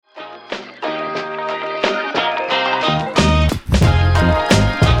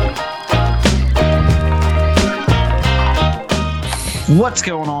What's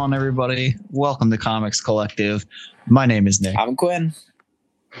going on, everybody? Welcome to Comics Collective. My name is Nick. I'm Quinn.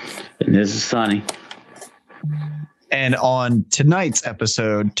 And this is Sonny. And on today's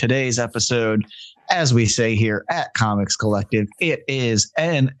episode, as we say here at Comics Collective, it is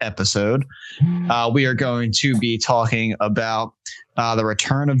an episode. We are going to be talking about the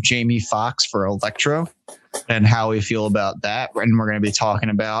return of Jamie Foxx for Electro and how we feel about that. And we're going to be talking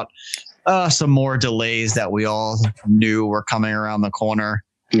about some more delays that we all knew were coming around the corner.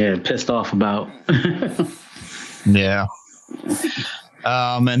 Yeah, pissed off about. Yeah.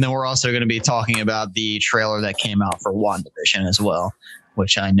 And then we're also going to be talking about the trailer that came out for WandaVision as well,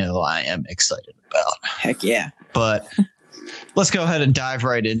 which I know I am excited about. Heck yeah. But let's go ahead and dive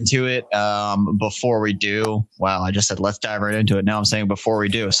right into it. Before we do, wow, I just said let's dive right into it. Now I'm saying before we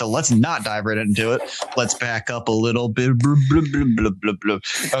do. So let's not dive right into it. Let's back up a little bit.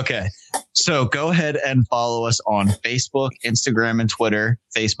 Okay. So go ahead and follow us on Facebook, Instagram, and Twitter.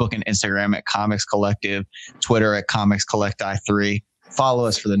 Facebook and Instagram at Comics Collective, Twitter at Comics Collect I3. Follow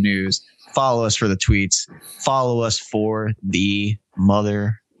us for the news. Follow us for the tweets. Follow us for the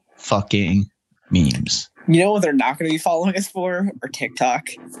motherfucking memes. You know what they're not going to be following us for? Or TikTok.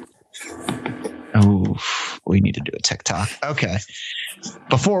 Oh, we need to do a TikTok. Okay.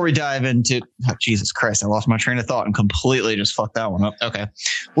 Before we dive into... Oh, Jesus Christ, I lost my train of thought and completely just fucked that one up. Okay.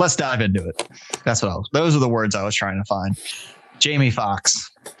 Let's dive into it. Those are the words I was trying to find. Jamie Foxx,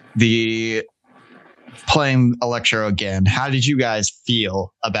 playing Electro again. How did you guys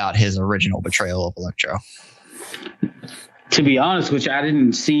feel about his original portrayal of Electro? To be honest with you, I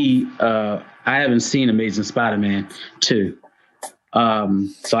didn't see... I haven't seen Amazing Spider-Man 2.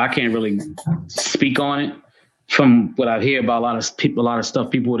 So I can't really speak on it. From what I hear about a lot of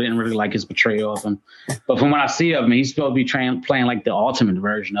stuff, people didn't really like his portrayal of him. But from what I see of him, he's supposed to be playing like the ultimate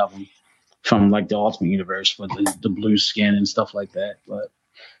version of him from like the Ultimate Universe with the blue skin and stuff like that. But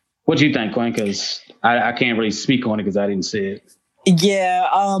what do you think, Quinn? Because I can't really speak on it because I didn't see it. Yeah,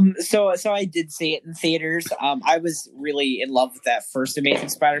 so I did see it in theaters. I was really in love with that first Amazing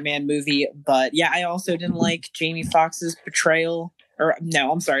Spider-Man movie, but yeah, I also didn't like Jamie Foxx's portrayal. Or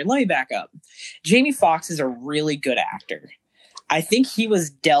no, I'm sorry, let me back up. Jamie Foxx is a really good actor. I think he was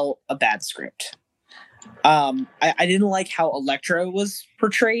dealt a bad script. I didn't like how Electro was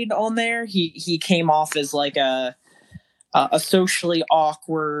portrayed on there. He came off as like a socially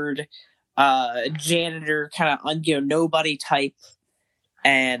awkward janitor, kind of nobody type,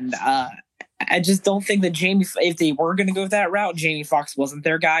 and I just don't think that if they were going to go that route, Jamie Foxx wasn't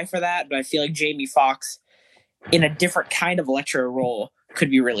their guy for that. But I feel like Jamie Foxx in a different kind of Electro role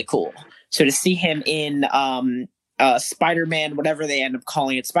could be really cool. So to see him in Spider-Man, whatever they end up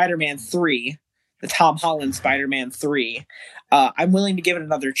calling it, Spider-Man 3, the Tom Holland Spider-Man 3, I'm willing to give it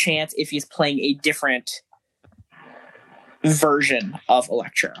another chance if he's playing a different version of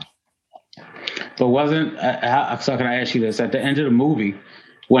Electro. But wasn't so can I ask you this? At the end of the movie,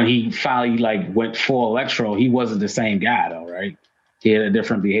 when he finally went full Electro, he wasn't the same guy though, right? He had a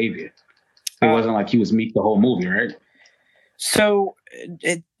different behavior. It wasn't like he was meek the whole movie, right? So,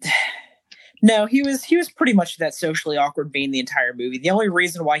 no, he was pretty much that socially awkward being the entire movie. The only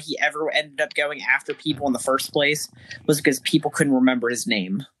reason why he ever ended up going after people in the first place was because people couldn't remember his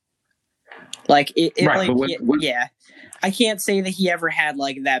name. Yeah. I can't say that he ever had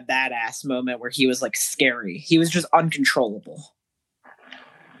like that badass moment where he was like scary. He was just uncontrollable.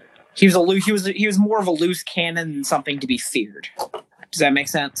 He was more of a loose cannon than something to be feared. Does that make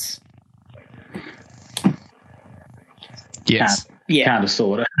sense? Yes. Yeah. Kind of,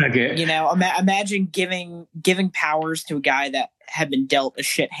 sort of. Okay. Imagine giving powers to a guy that had been dealt a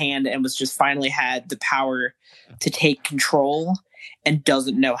shit hand and was just finally had the power to take control and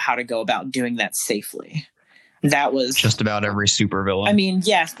doesn't know how to go about doing that safely. That was just about every supervillain. I mean,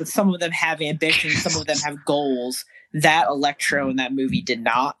 yes, but some of them have ambitions, some of them have goals. That Electro in that movie did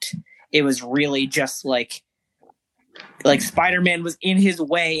not. It was really just like Spider-Man was in his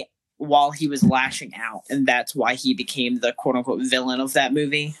way while he was lashing out, and that's why he became the quote-unquote villain of that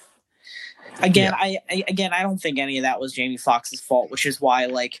movie. Again, yeah. I don't think any of that was Jamie Foxx's fault, which is why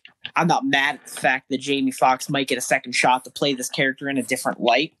I'm not mad at the fact that Jamie Foxx might get a second shot to play this character in a different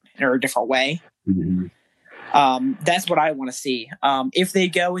light or a different way. Mm-hmm. That's what I want to see. If they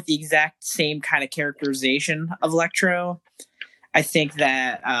go with the exact same kind of characterization of Electro, I think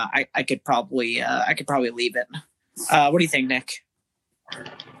that I could probably leave it. What do you think, Nick?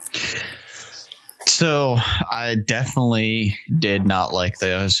 So I definitely did not like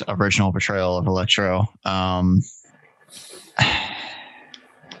the original portrayal of Electro.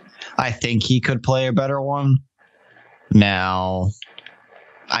 I think he could play a better one. Now,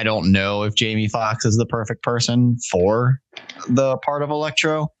 I don't know if Jamie Foxx is the perfect person for the part of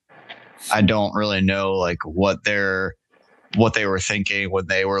Electro. I don't really know like what they were thinking when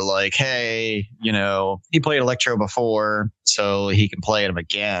they were like, hey, you know, he played Electro before, so he can play him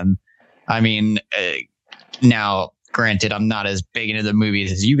again. I mean, now, granted, I'm not as big into the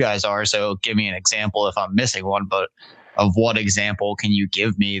movies as you guys are, so give me an example if I'm missing one, but of what example can you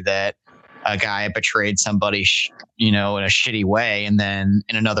give me that a guy betrayed somebody, you know, in a shitty way, and then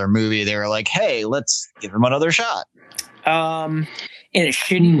in another movie they were like, hey, let's give him another shot? In a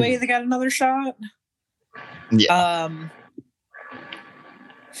shitty way they got another shot? Yeah.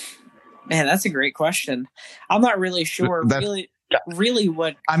 Man, that's a great question. I'm not really sure really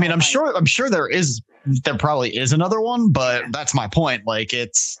what. I mean, I'm sure there probably is another one, but that's my point. Like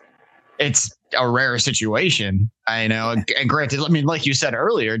it's a rare situation. I know. And granted, I mean, like you said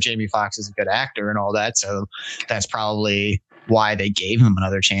earlier, Jamie Foxx is a good actor and all that. So that's probably why they gave him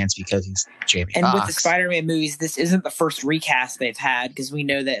another chance, because he's Jamie Foxx. And with the Spider-Man movies, this isn't the first recast they've had, because we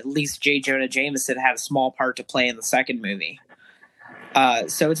know that at least J. Jonah Jameson had a small part to play in the second movie.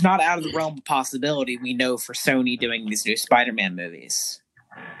 So it's not out of the realm of possibility, we know, for Sony doing these new Spider-Man movies.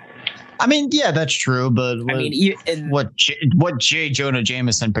 I mean, yeah, that's true, but what J. Jonah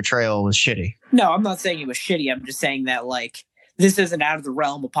Jameson portrayal was shitty. No, I'm not saying it was shitty. I'm just saying that, like, this isn't out of the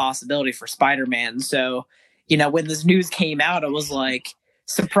realm of possibility for Spider-Man. So, you know, when this news came out, I was like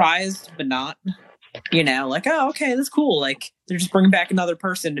surprised, but not, you know, like, oh, okay, that's cool. Like, they're just bringing back another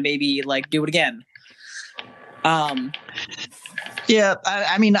person to maybe like do it again. Yeah,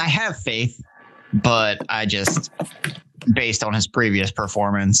 I mean, I have faith, but I just, based on his previous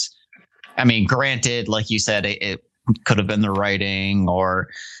performance, I mean, granted, like you said, it could have been the writing or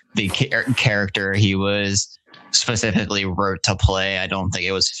the character he was specifically wrote to play. I don't think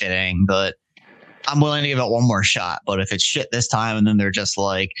it was fitting, but I'm willing to give it one more shot. But if it's shit this time, and then they're just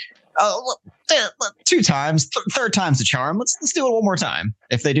like, oh, 2 times, third time's the charm. Let's do it one more time.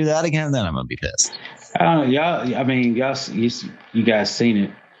 If they do that again, then I'm gonna be pissed. Y'all. I mean, you guys seen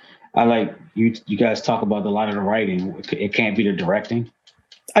it. I like you guys talk about a lot of the writing. It can't be the directing.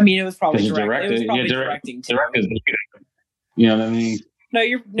 I mean, it was probably directing too. You know what I mean? No,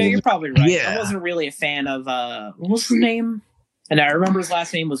 you're probably right. Yeah. I wasn't really a fan of what was his name? And I remember his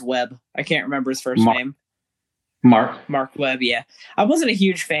last name was Webb. I can't remember his first name. Mark Webb, yeah. I wasn't a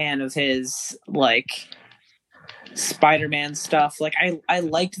huge fan of his like Spider-Man stuff. Like I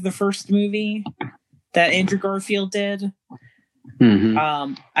liked the first movie that Andrew Garfield did.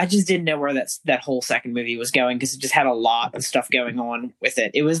 Mm-hmm. I just didn't know where that whole second movie was going, because it just had a lot of stuff going on with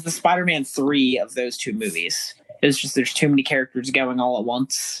it. It was the Spider-Man 3 of those 2 movies. It was just, there's too many characters going all at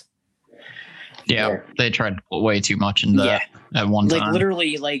once. Yeah, they tried to put way too much into that at one time. Like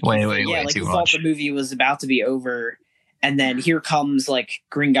literally, like way like too you much. thought the movie was about to be over, and then here comes like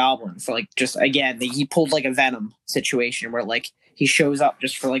Green Goblin for like just again he pulled like a Venom situation where like he shows up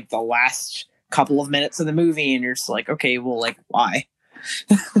just for like the last couple of minutes of the movie, and you're just like, okay, well, like why?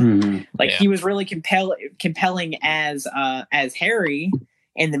 Like he was really compelling as Harry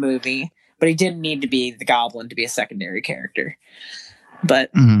in the movie, but he didn't need to be the Goblin to be a secondary character.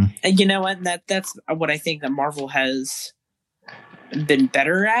 But you know what? That's what I think that Marvel has been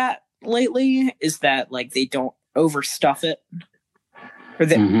better at lately, is that like they don't overstuff it,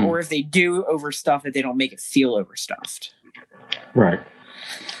 or if they do overstuff it, they don't make it feel overstuffed. Right.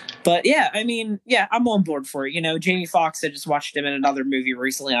 But yeah, I mean, yeah, I'm on board for it. You know, Jamie Foxx, I just watched him in another movie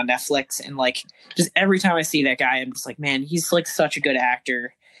recently on Netflix, and like just every time I see that guy, I'm just like, man, he's like such a good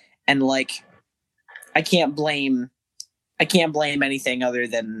actor, and like I can't blame anything other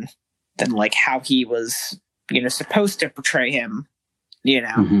than like how he was, you know, supposed to portray him. You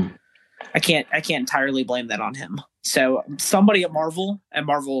know, I can't entirely blame that on him. So somebody at Marvel at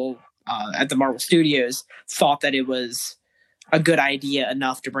the Marvel Studios thought that it was a good idea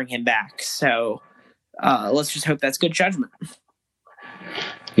enough to bring him back. So let's just hope that's good judgment.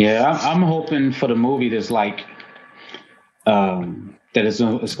 Yeah, I'm hoping for the movie that's like that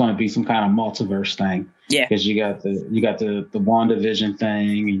it's going to be some kind of multiverse thing. Yeah, because you got the WandaVision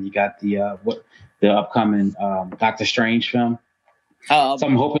thing, and you got the upcoming Doctor Strange film. So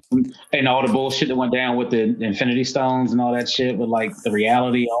I'm hoping, and all the bullshit that went down with the Infinity Stones and all that shit, with like the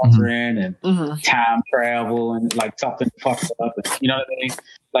reality altering and time travel and like something fucked up. And, you know what I mean?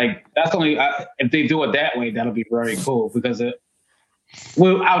 Like that's only if they do it that way, that'll be very cool, because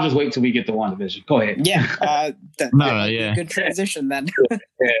I'll just wait till we get the WandaVision. Go ahead. Yeah. Yeah. Good transition then.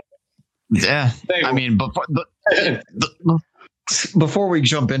 Yeah. I mean, before we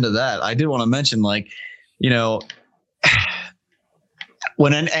jump into that, I did want to mention, like, you know,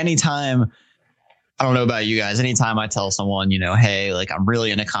 anytime, I don't know about you guys, anytime I tell someone, you know, hey, like I'm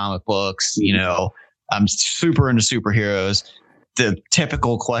really into comic books, you know, I'm super into superheroes. The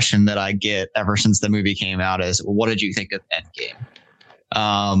typical question that I get ever since the movie came out is, what did you think of Endgame?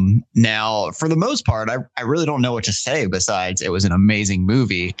 Now, for the most part, I really don't know what to say besides it was an amazing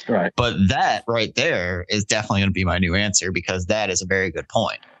movie. Right. But that right there is definitely going to be my new answer, because that is a very good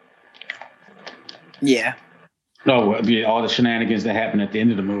point. Yeah. No, all the shenanigans that happened at the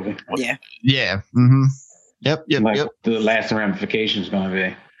end of the movie. Yeah. Yeah. Mm-hmm. Yep. Like the lasting ramifications going to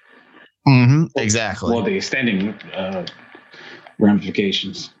be. Mm-hmm. Exactly. Well, the extending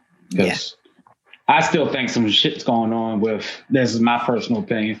ramifications. Because I still think some shit's going on with, this is my personal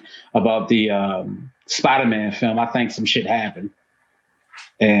opinion, about the Spider-Man film. I think some shit happened.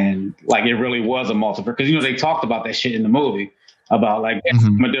 And like it really was a multiverse. Because, you know, they talked about that shit in the movie about like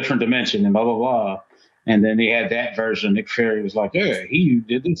from a different dimension and blah, blah, blah. And then they had that version. Nick Fury was like, yeah, he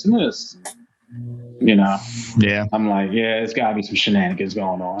did this and this. You know? Yeah. I'm like, yeah, there's got to be some shenanigans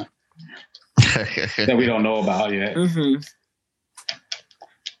going on that we don't know about yet. Mm-hmm.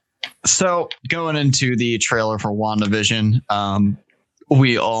 So going into the trailer for WandaVision,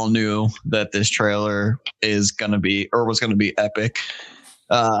 we all knew that this trailer is going to be, or was going to be epic.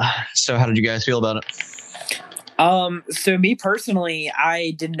 So how did you guys feel about it? So me personally,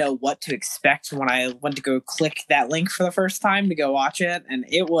 I didn't know what to expect when I went to go click that link for the first time to go watch it, and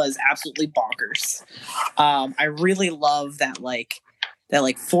it was absolutely bonkers. I really love that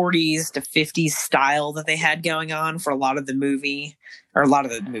 40s to 50s style that they had going on for a lot of the movie,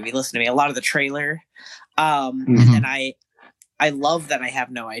 listen to me, a lot of the trailer. And I love that I have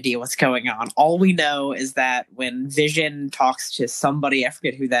no idea what's going on. All we know is that when Vision talks to somebody, I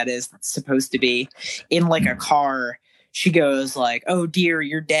forget who that is, that's supposed to be in like a car, she goes like, "Oh dear,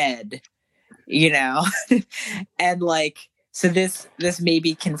 you're dead," you know? And like, so this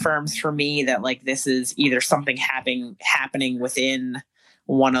maybe confirms for me that like this is either something happening within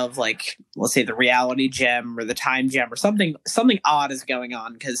one of like, let's say the reality gem or the time gem or something odd is going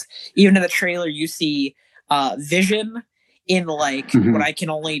on. Because even in the trailer, you see Vision in like what I can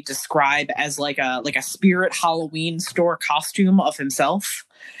only describe as like a spirit Halloween store costume of himself.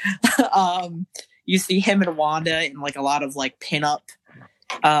 You see him and Wanda in like a lot of pinup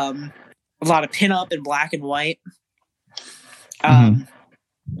in black and white. And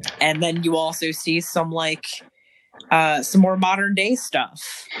then you also see some more modern day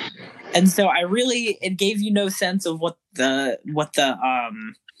stuff. And so it gave you no sense of what the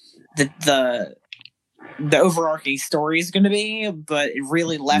overarching story is going to be, but it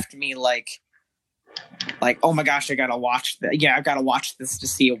really left me like, oh my gosh, I gotta watch that. Yeah, I've got to watch this to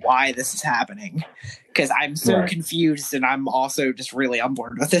see why this is happening, because I'm so confused, and I'm also just really on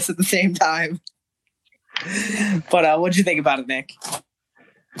board with this at the same time. But what'd you think about it, Nick?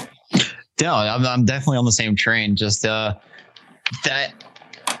 Yeah, I'm definitely on the same train. Just that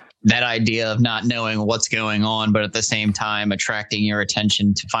idea of not knowing what's going on, but at the same time attracting your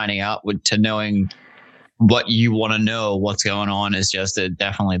attention to finding out, to knowing what you want to know what's going on is just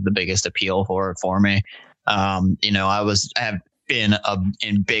definitely the biggest appeal for me. I have been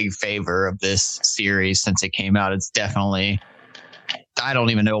in big favor of this series since it came out. It's definitely, I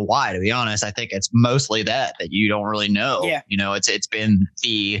don't even know why, to be honest. I think it's mostly that you don't really know. Yeah. It's been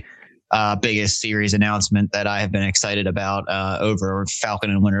the biggest series announcement that I have been excited about over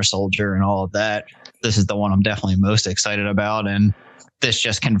Falcon and Winter Soldier and all of that. This is the one I'm definitely most excited about, and this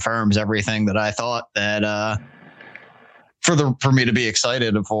just confirms everything that I thought that for me to be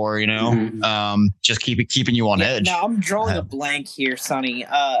excited for, just keeping you on edge. Now I'm drawing a blank here, Sonny.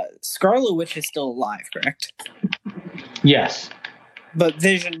 Scarlet Witch is still alive, correct? Yes. But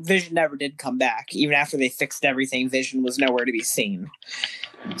Vision never did come back. Even after they fixed everything, Vision was nowhere to be seen.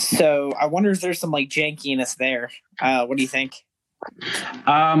 So I wonder if there's some jankiness there. What do you think?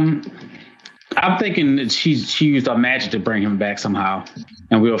 I'm thinking that she used her magic to bring him back somehow,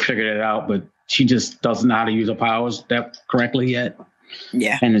 and we'll figure that out. But she just doesn't know how to use her powers that correctly yet.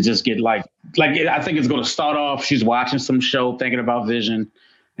 Yeah, and it just get I think it's going to start off. She's watching some show, thinking about Vision,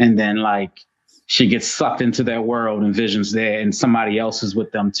 and then she gets sucked into that world, and Vision's there, and somebody else is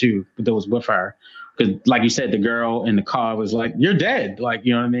with them too, that was with her. Because, like you said, the girl in the car was like, "You're dead,"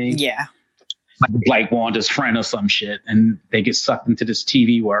 you know what I mean? Yeah. Like Wanda's friend or some shit, and they get sucked into this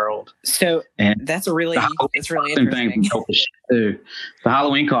TV world. So that's really interesting. Thing dope as shit too. The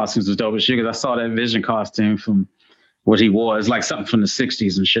Halloween costumes was dope as shit, because I saw that Vision costume from what he wore. It's like something from the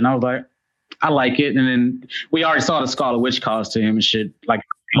 60s and shit. And I was like, I like it. And then we already saw the Scarlet Witch costume and shit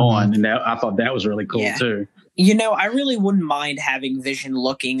on, and I thought that was really cool too. I really wouldn't mind having Vision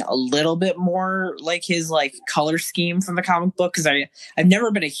looking a little bit more like his color scheme from the comic book, because I've never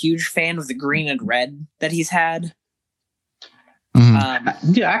been a huge fan of the green and red that he's had.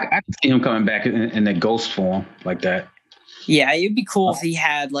 Yeah, I can see him coming back in that ghost form like that. Yeah, it'd be cool if he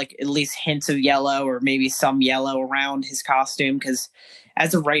had like at least hints of yellow or maybe some yellow around his costume, because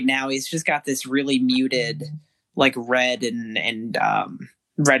as of right now, he's just got this really muted like red and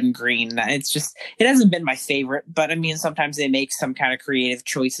red and green. It hasn't been my favorite, but I mean, sometimes they make some kind of creative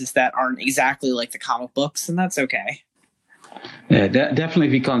choices that aren't exactly like the comic books, and that's okay. Yeah, definitely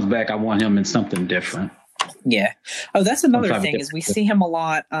if he comes back, I want him in something different. Yeah. Oh, that's another thing is we see him a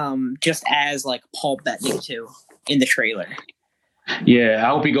lot just as like Paul Bettany too in the trailer. Yeah, I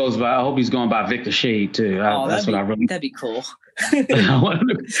hope he's going by Victor Shade too. That'd be cool. I want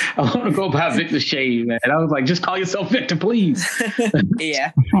to go by Victor Shade, man. I was like, just call yourself Victor, please.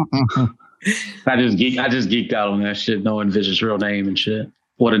 Yeah. I just geeked out on that shit, knowing Victor's real name and shit.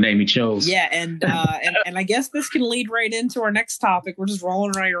 What a name he chose. Yeah, and I guess this can lead right into our next topic. We're just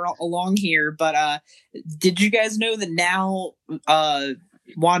rolling right along here, but did you guys know that now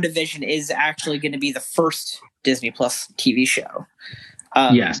WandaVision is actually going to be the first Disney Plus TV show?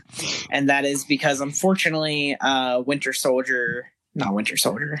 Yes. And that is because, unfortunately, Falcon Winter Soldier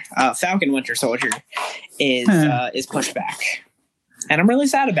is pushed back. And I'm really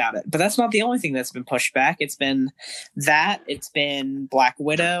sad about it. But that's not the only thing that's been pushed back. It's been Black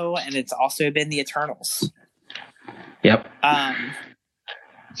Widow, and it's also been the Eternals. Yep.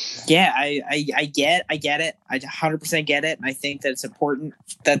 Yeah, I get it. I 100% get it. And I think that it's important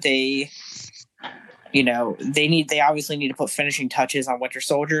that they obviously need to put finishing touches on Winter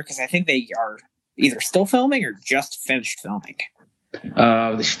Soldier, because I think they are either still filming or just finished filming.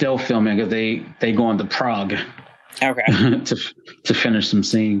 They're still filming because they go on to Prague. Okay. to finish some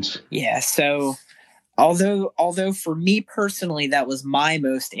scenes. Yeah. So, although for me personally, that was my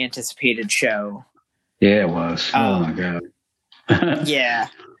most anticipated show. Yeah, it was. Oh my god. Yeah.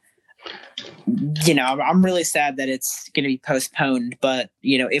 I'm really sad that it's going to be postponed. But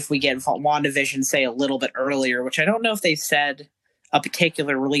if we get WandaVision, say a little bit earlier, which I don't know if they've said a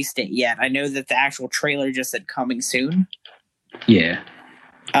particular release date yet. I know that the actual trailer just said coming soon. Yeah.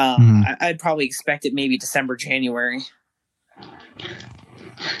 I'd probably expect it maybe December, January.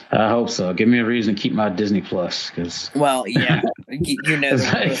 I hope so. Give me a reason to keep my Disney Plus, Well, yeah,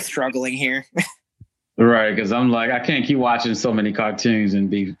 that we're struggling here. Right, because I'm like, I can't keep watching so many cartoons and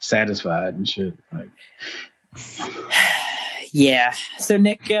be satisfied and shit. Like, yeah. So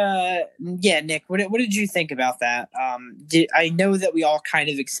Nick, what did you think about that? I know that we all kind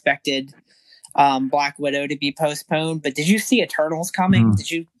of expected Black Widow to be postponed, but did you see Eternals coming?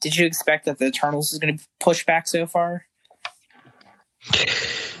 Did you expect that the Eternals was going to push back so far?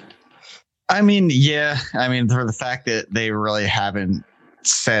 I mean, yeah. I mean, for the fact that they really haven't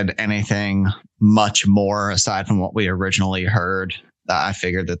said anything much more aside from what we originally heard, I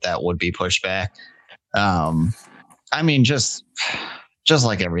figured that would be pushed back. I mean, just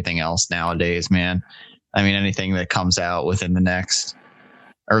like everything else nowadays, man. I mean, anything that comes out within the next,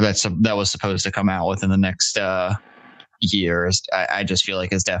 or that was supposed to come out within the next years, I just feel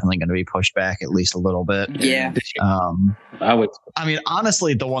like it's definitely going to be pushed back at least a little bit. Yeah. I mean,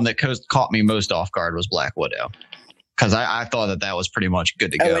 honestly, the one that caught me most off guard was Black Widow, because I thought that was pretty much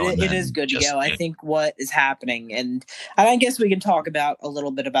good to go. It is good to go. I think what is happening, and I guess we can talk about a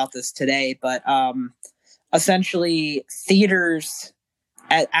little bit about this today, but essentially theaters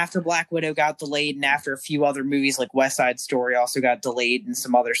after Black Widow got delayed, and after a few other movies like West Side Story also got delayed and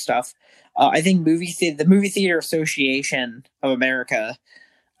some other stuff, I think the Movie Theater Association of America,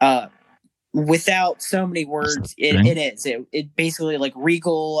 without so many words, it basically, like,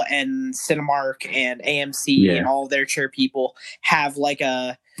 Regal and Cinemark and AMC and all their chair people have like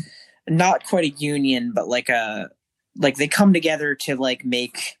a, not quite a union, but like they come together to like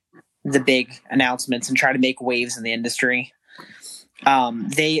make the big announcements and try to make waves in the industry.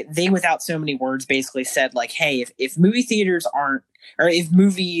 They without so many words basically said, like, hey, if movie theaters aren't, or if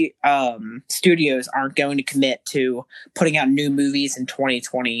movie studios aren't going to commit to putting out new movies in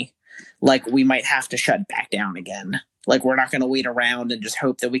 2020, like, we might have to shut back down again. Like, we're not going to wait around and just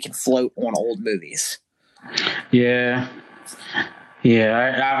hope that we can float on old movies. Yeah.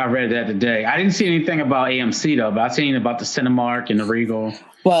 I read that today. I didn't see anything about AMC though, but I seen about the Cinemark and the Regal.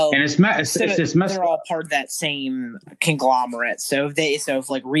 Well, and it's just messed. They're all part of that same conglomerate. So if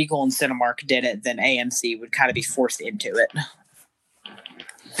like Regal and Cinemark did it, then AMC would kind of be forced into it.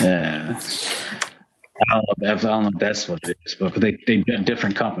 Yeah. I don't know if that's what it is, but they're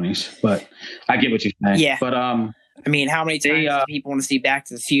different companies. But I get what you're saying. Yeah. But I mean, how many times do people want to see Back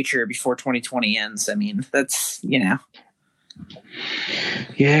to the Future before 2020 ends? I mean, that's, Yeah,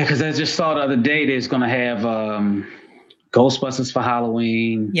 because I just saw the other day there's going to have Ghostbusters for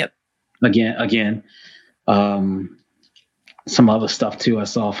Halloween. Yep. Again. some other stuff too. I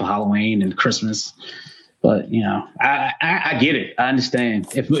saw for Halloween and Christmas. But I get it. I understand.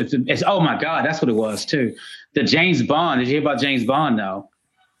 If it's oh my God, that's what it was too. The James Bond. Did you hear about James Bond? No.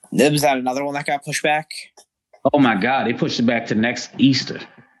 Was that another one that got pushed back? Oh my God, they pushed it back to next Easter.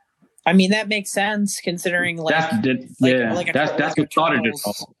 I mean, that makes sense considering that's what started it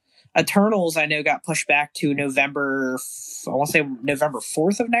all. Eternals, I know, got pushed back to November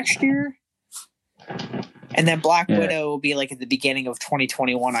 4th of next year. And then Black Widow will be like at the beginning of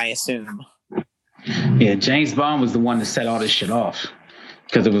 2021, I assume. Yeah, James Bond was the one that set all this shit off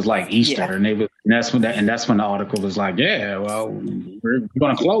because it was like Easter, and that's when the article was like, yeah, well, we're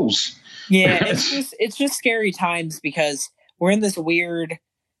going to close. Yeah, it's just scary times because we're in this weird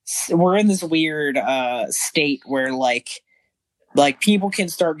state where like people can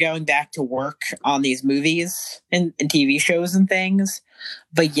start going back to work on these movies and TV shows and things,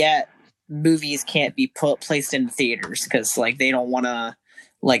 but yet movies can't be placed in theaters because like they don't want to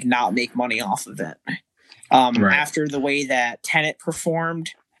like not make money off of it. Right. After the way that Tenet performed,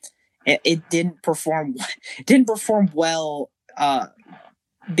 it didn't perform well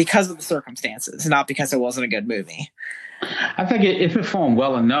because of the circumstances, not because it wasn't a good movie. I think it performed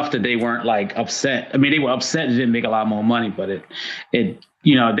well enough that they weren't like upset. I mean, they were upset it didn't make a lot more money, but it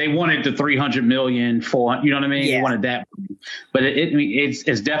they wanted the 300 million, 400, you know what I mean? Yeah. They wanted that. But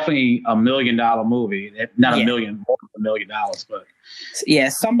it's definitely $1 million movie. Not $1 million, more than $1 million, but yeah,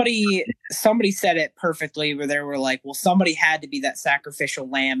 somebody said it perfectly where they were like, well, somebody had to be that sacrificial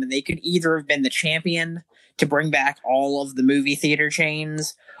lamb, and they could either have been the champion to bring back all of the movie theater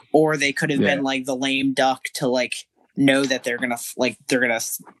chains, or they could have been like the lame duck to like know that they're gonna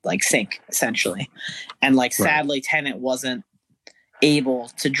sink essentially. And like sadly Tenet wasn't able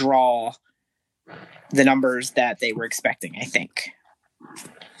to draw the numbers that they were expecting, I think.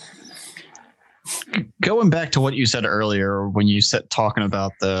 Going back to what you said earlier when you said talking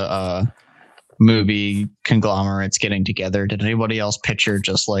about the movie conglomerates getting together, did anybody else picture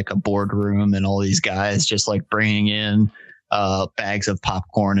just like a boardroom and all these guys just like bringing in bags of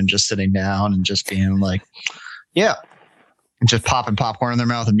popcorn and just sitting down and just being like, yeah, and just popping popcorn in their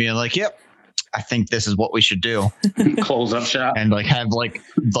mouth and being like, yep, I think this is what we should do. Close up shop and like have like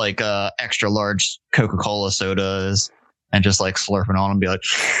extra large Coca-Cola sodas and just like slurping on and be like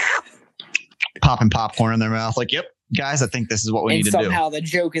popping popcorn in their mouth. Like, yep, guys, I think this is what we need to do. And somehow the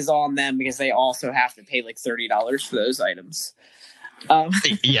joke is on them because they also have to pay like $30 for those items.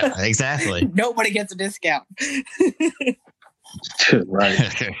 Yeah, exactly. Nobody gets a discount. Right.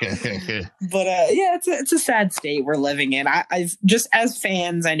 But yeah, it's a sad state we're living in. I've just as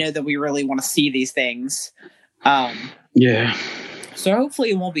fans, I know that we really want to see these things. Yeah. So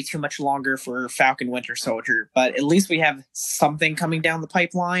hopefully it won't be too much longer for Falcon Winter Soldier, but at least we have something coming down the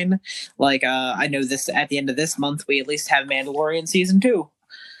pipeline. Like I know this at the end of this month, we at least have Mandalorian season 2.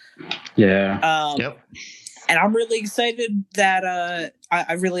 Yeah. Yep. And I'm really excited that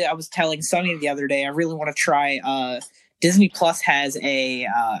I was telling Sonny the other day, I really want to try Disney Plus has a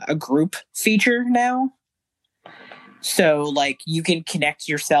group feature now. So like you can connect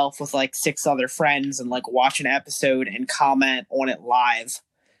yourself with like 6 other friends and like watch an episode and comment on it live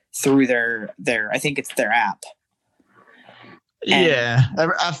through their I think it's their app. And yeah,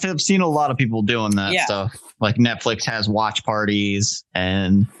 I've seen a lot of people doing that stuff. Like Netflix has watch parties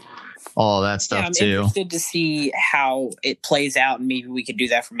and all that stuff too. I'm interested to see how it plays out, and maybe we could do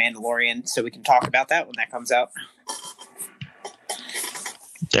that for Mandalorian so we can talk about that when that comes out.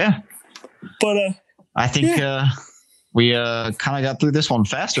 Yeah. But I think we kind of got through this one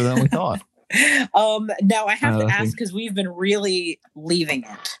faster than we thought. Now I have to ask, because we've been really leaving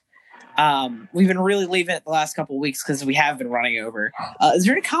it. We've been really leaving it the last couple of weeks because we have been running over. Is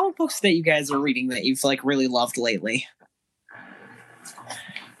there any comic books that you guys are reading that you've like really loved lately?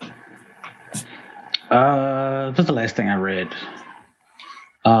 What's the last thing I read?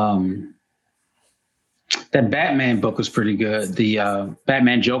 That Batman book was pretty good. The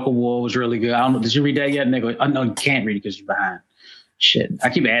Batman Joker War was really good. I don't know. Did you read that yet? And they go, oh, no, you can't read it because you're behind. Shit. I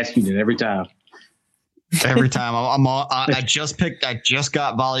keep asking you that every time. Every time I just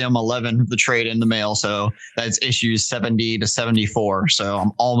got volume 11 of the trade in the mail. So that's issues 70 to 74. So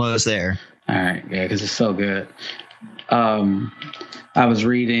I'm almost there. All right. Yeah. Cause it's so good. I was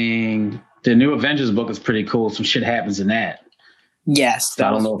reading the new Avengers book is pretty cool. Some shit happens in that. Yes.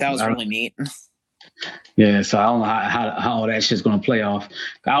 That was really neat. Yeah, so I don't know how all that shit's going to play off.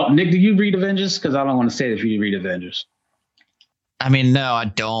 Nick, do you read Avengers? Because I don't want to say that if you read Avengers. I mean, no, I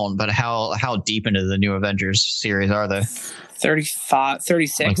don't. But how deep into the new Avengers series are they? 35,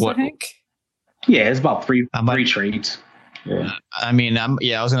 36, like I think. Yeah, it's about three trades. Yeah. I mean, I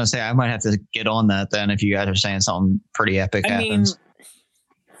was gonna say I might have to get on that then if you guys are saying something pretty epic happens.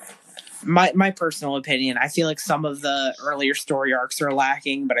 My personal opinion, I feel like some of the earlier story arcs are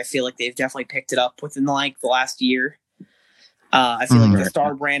lacking, but I feel like they've definitely picked it up within the last year. I feel like the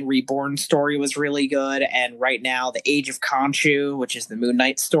Starbrand Reborn story was really good, and right now the Age of Khonshu, which is the Moon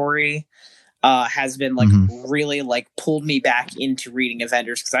Knight story, has been really pulled me back into reading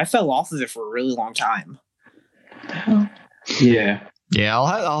Avengers because I fell off of it for a really long time. Yeah.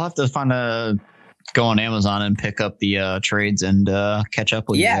 I'll have to go on Amazon and pick up the trades and catch up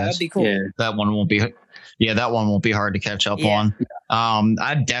with you guys. Yeah, that'd be cool. Yeah. That one won't be hard to catch up on.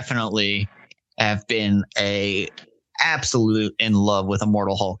 I definitely have been a absolute in love with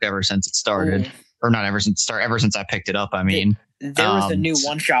Immortal Hulk ever since it started, or not ever since it started, ever since I picked it up. I mean, there was a new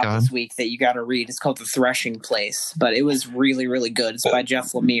one shot this week that you got to read. It's called The Threshing Place, but it was really, really good. It's by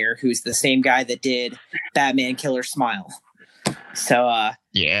Jeff Lemire, who's the same guy that did Batman Killer Smile. So,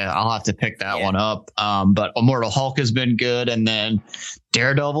 I'll have to pick that one up. But Immortal Hulk has been good, and then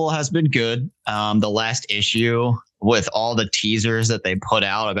Daredevil has been good. The last issue with all the teasers that they put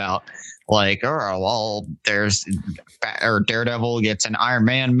out about Daredevil gets an Iron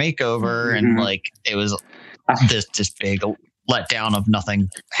Man makeover, and it was this big letdown of nothing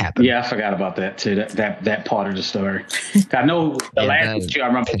happened. Yeah, I forgot about that too. That part of the story. I know the last issue I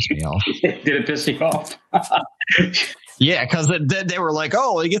remember. Did it piss you off? Yeah, because they were like,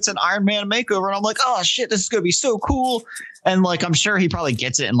 "Oh, he gets an Iron Man makeover," and I'm like, "Oh shit, this is gonna be so cool!" And I'm sure he probably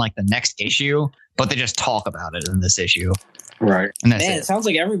gets it in the next issue, but they just talk about it in this issue, right? And that's it sounds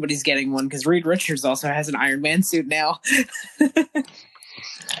like everybody's getting one because Reed Richards also has an Iron Man suit now.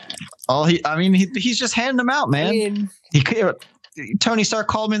 He's just handing them out, man. Tony Stark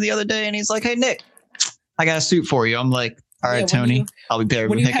called me the other day, and he's like, "Hey, Nick, I got a suit for you." I'm like, "All right, Tony, I'll be there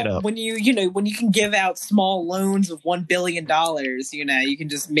to pick it up." When you can give out small loans of $1 billion, you can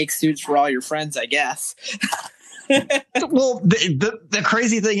just make suits for all your friends, I guess. Well, the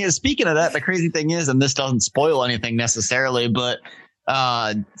crazy thing is, speaking of that, the crazy thing is, and this doesn't spoil anything necessarily, but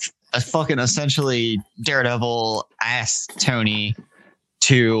essentially Daredevil asked Tony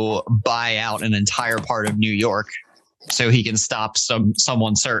to buy out an entire part of New York so he can stop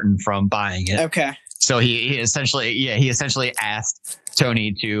someone certain from buying it. Okay. So he essentially asked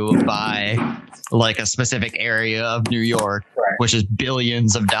Tony to buy a specific area of New York, which is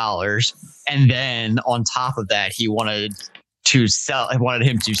billions of dollars. And then on top of that, he wanted him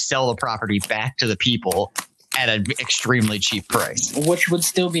to sell the property back to the people at an extremely cheap price, which would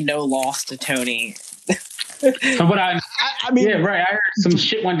still be no loss to Tony. So what I heard some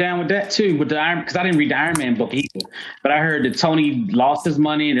shit went down with that too, with the Iron, because I didn't read the Iron Man book either. But I heard that Tony lost his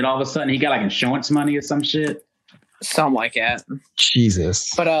money, and then all of a sudden he got insurance money or some shit. Something like that.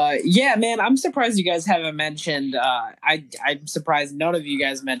 Jesus. But man, I'm surprised you guys haven't mentioned. I'm surprised none of you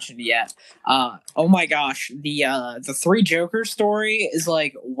guys mentioned yet. Oh my gosh, the Three Jokers story is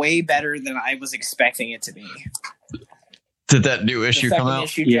way better than I was expecting it to be. Did that new issue come out? The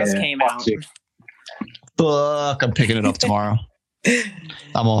second issue just came out. Fuck, I'm picking it up tomorrow.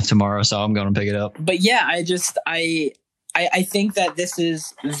 I'm off tomorrow, so I'm going to pick it up. But yeah, I think that this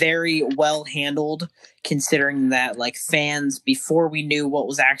is very well handled, considering that fans, before we knew what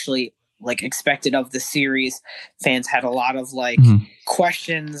was actually expected of the series, fans had a lot of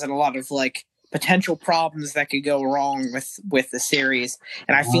questions and a lot of potential problems that could go wrong with the series,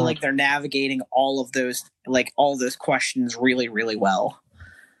 and I feel like they're navigating all of those questions really, really well.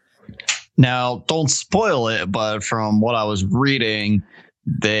 Now, don't spoil it, but from what I was reading,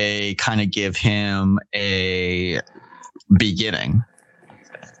 they kind of give him a beginning.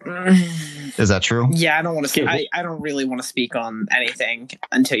 Is that true? Yeah, I don't want to. I don't really want to speak on anything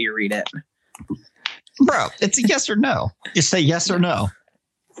until you read it, bro. It's a yes or no. You say yes or no.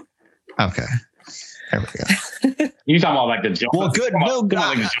 Okay, there we go. You talking about the joke? Well, good.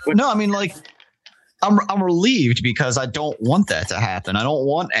 No, I mean I'm relieved because I don't want that to happen. I don't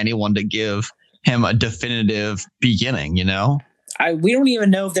want anyone to give him a definitive beginning, we don't even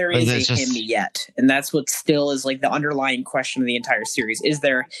know if there is him yet. And that's what still is the underlying question of the entire series. Is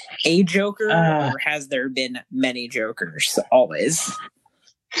there a Joker or has there been many Jokers always?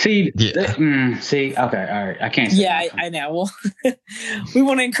 Okay, all right. I can't say that. I know. Well, we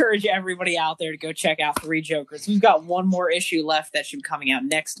want to encourage everybody out there to go check out Three Jokers. We've got one more issue left that should be coming out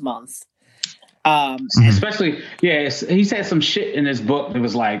next month. Especially, he said some shit in his book that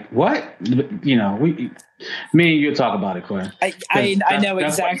was what? Me and you'll talk about it, Claire. I know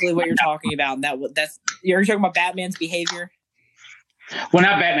exactly what you're talking about. And that's you're talking about Batman's behavior. Well,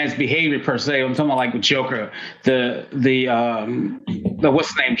 not Batman's behavior per se. I'm talking about like with Joker, the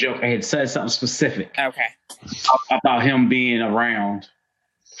what's the name Joker had said something specific Okay. about him being around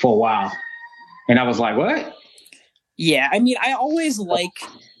for a while, and I was like, what? Yeah, I mean, I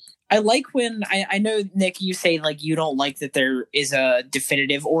like when I know, Nick, you say like you don't like that there is a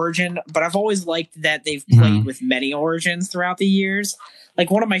definitive origin, but I've always liked that they've played with many origins throughout the years. Like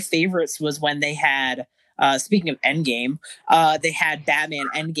one of my favorites was when they had, speaking of Endgame, they had Batman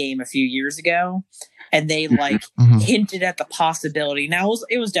Endgame a few years ago, and they like hinted at the possibility. Now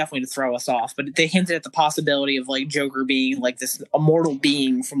it was definitely to throw us off, but they hinted at the possibility of like Joker being like this immortal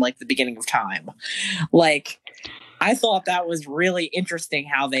being from like the beginning of time. Like, I thought that was really interesting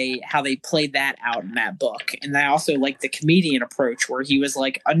how they played that out in that book. And I also like the comedian approach where he was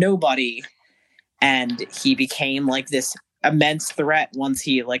like a nobody and he became like this immense threat once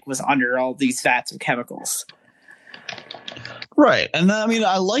he like was under all these vats of chemicals. Right. And I mean,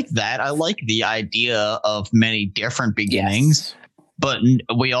 I like that. I like the idea of many different beginnings, but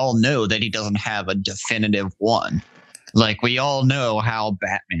we all know that he doesn't have a definitive one. Like, we all know how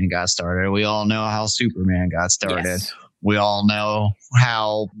Batman got started. We all know how Superman got started. Yes. We all know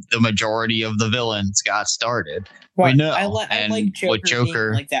how the majority of the villains got started. Well, we know. I like Joker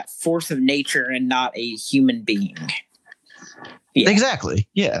being like that force of nature and not a human being. Yeah. Exactly.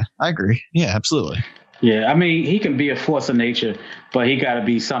 Yeah, I agree. Yeah, absolutely. Yeah, I mean, he can be a force of nature, but he got to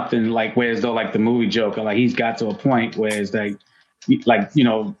be something like, whereas though, like the movie Joker, like he's got to a point where it's like, you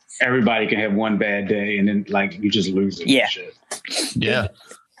know, everybody can have one bad day and then like you just lose it. Yeah. And shit. Yeah.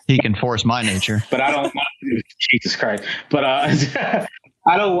 He can force my nature. But I don't Jesus Christ. But I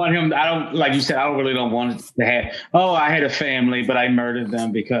don't want him. I don't, like you said, I really don't want it to have, I had a family, but I murdered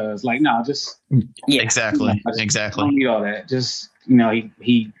them because, like, no, just. Yeah. Exactly. Exactly. I don't need all that. Just, you know,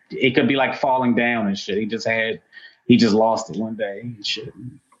 it could be like falling down and shit. He just lost it one day and shit.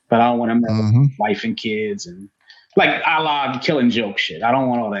 But I don't want him to have a wife and kids and like a la Killing Joke shit. I don't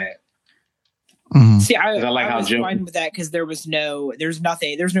want all that. See, I like how was fine with that because there's no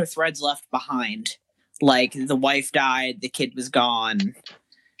threads left behind. Like the wife died, the kid was gone.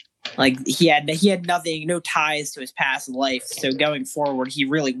 Like he had nothing, no ties to his past life. So going forward, he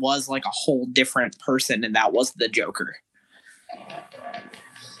really was like a whole different person, and that was the Joker.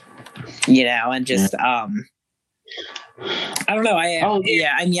 You know, and just I don't know. I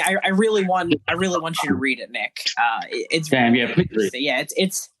mean, I really want you to read it, Nick. It's damn, yeah, please read.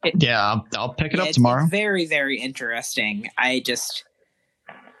 Yeah, I'll pick it up tomorrow. It's very, very interesting.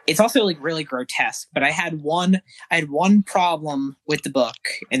 It's also like really grotesque. But I had one problem with the book,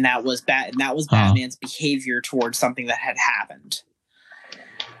 and that was Batman's behavior towards something that had happened.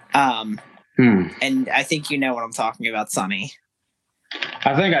 And I think you know what I'm talking about, Sonny.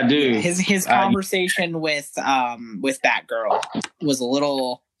 I think I do. His conversation with Batgirl was a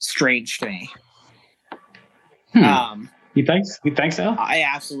little strange to me. You think so? I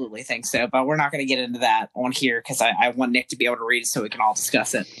absolutely think so, but we're not going to get into that on here because I want Nick to be able to read it so we can all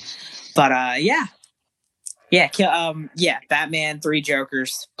discuss it. But Batman 3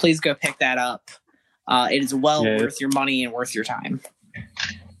 Jokers. Please go pick that up. It is worth your money and worth your time.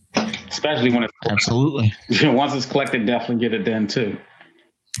 Especially when it's absolutely. Once it's collected, definitely get it done too.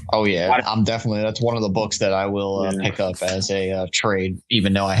 Oh yeah, that's one of the books that I will pick up as a trade,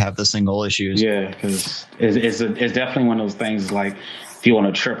 even though I have the single issues. Yeah, because it's definitely one of those things. Like if you want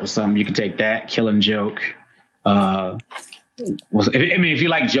a trip or something, you can take that Killing Joke. If you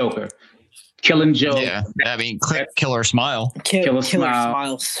like Joker, Killing Joke. Yeah, I mean, Killer Smile. Killer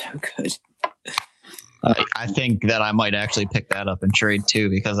Smile, so good. I think that I might actually pick that up and trade too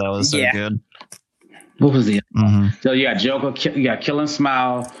because that was so good. What was it? So you got Joker, you got Killing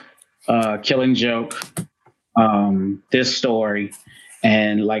Smile, Killing Joke, this story,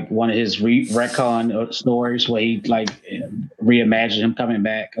 and like one of his retcon stories where he like reimagined him coming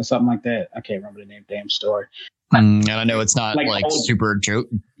back or something like that. I can't remember the damn story. And I know it's not like super joke,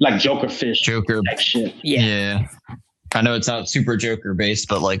 like Joker fish, Joker type shit. Yeah. I know it's not super Joker based,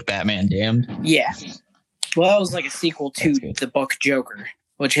 but like Batman Damned. Yeah. Well, it was like a sequel to the book Joker,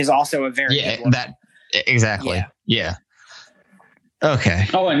 which is also a very good one. Exactly. Yeah. Okay.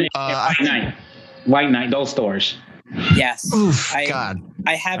 Oh, and White Knight, those stories. Yes. Oof, God.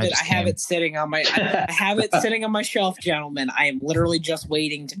 I have it sitting on my I have it sitting on my shelf, gentlemen. I am literally just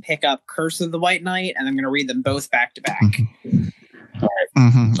waiting to pick up Curse of the White Knight, and I'm going to read them both back to back. All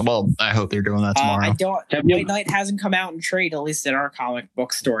right. Well, I hope they're doing that tomorrow. White Knight hasn't come out in trade, at least in our comic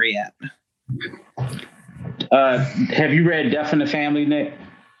book store yet. Have you read Death in the Family, Nick?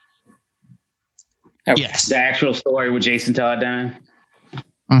 Yes. The actual story with Jason Todd dying?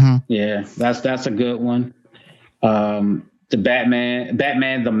 Yeah, that's a good one. the Batman,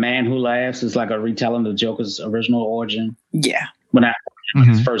 the Man Who Laughs is like a retelling of Joker's original origin. Yeah. When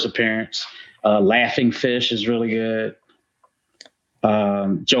his first appearance. Laughing Fish is really good.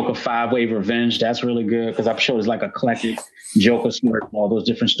 Joker 5-Way Revenge, that's really good because I'm sure it's like a collected Joker story, all those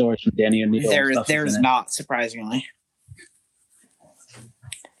different stories from Danny O'Neill. There's not, surprisingly.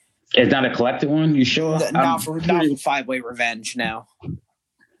 It's not a collected one? You sure? Not for 5-Way Revenge, no.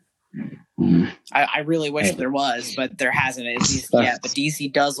 I really wish there was, but there hasn't. But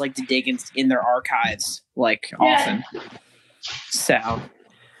DC does like to dig in their archives often. So,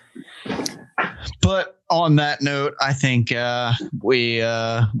 but on that note, I think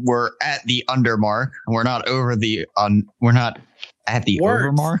we're at the under mark. We're not over the we're not at the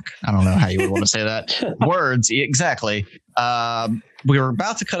over mark. I don't know how you would want to say that. Words, exactly. We were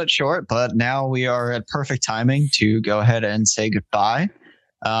about to cut it short, but now we are at perfect timing to go ahead and say goodbye.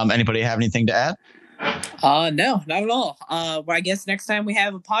 Anybody have anything to add? No, not at all. Well, I guess next time we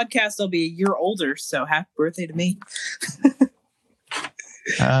have a podcast, I'll be a year older. So happy birthday to me.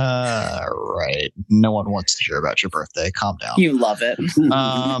 Right. No one wants to hear about your birthday. Calm down. You love it.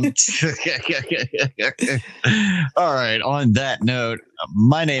 All right. On that note,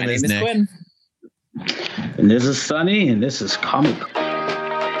 my name is Nick. Quinn. And this is Sunny, and this is Comic.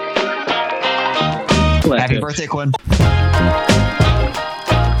 Happy birthday, Quinn.